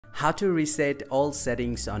How to reset all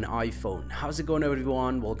settings on iPhone. How's it going,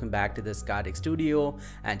 everyone? Welcome back to this guide studio,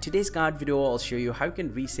 and today's guide video I'll show you how you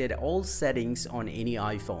can reset all settings on any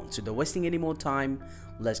iPhone. So without wasting any more time,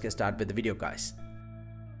 let's get started with the video, guys.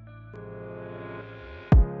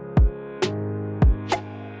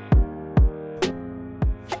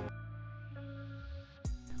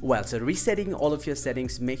 Well, so resetting all of your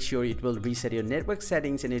settings, make sure it will reset your network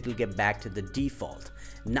settings and it will get back to the default.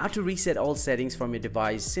 Now to reset all settings from your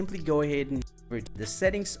device, simply go ahead and go to the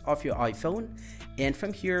settings of your iPhone, and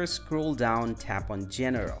from here scroll down, tap on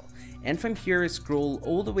General, and from here scroll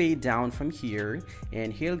all the way down from here,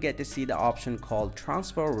 and here you'll get to see the option called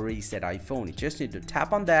Transfer or Reset iPhone. You just need to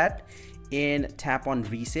tap on that and tap on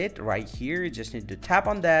Reset right here. You just need to tap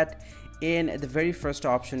on that, and the very first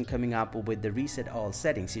option coming up with the reset all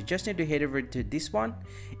settings, you just need to head over to this one,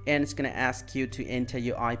 and it's going to ask you to enter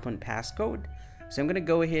your iPhone passcode. So I'm going to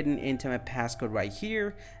go ahead and enter my passcode right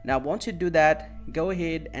here. Now once you do that, go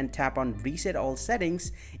ahead and tap on reset all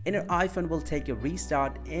settings, and your iPhone will take a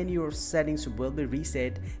restart and your settings will be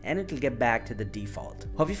reset and it will get back to the default.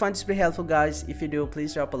 Hope you find this very helpful, guys. If you do,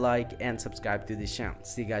 please drop a like and subscribe to this channel.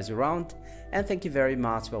 See you guys around, and thank you very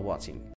much for watching.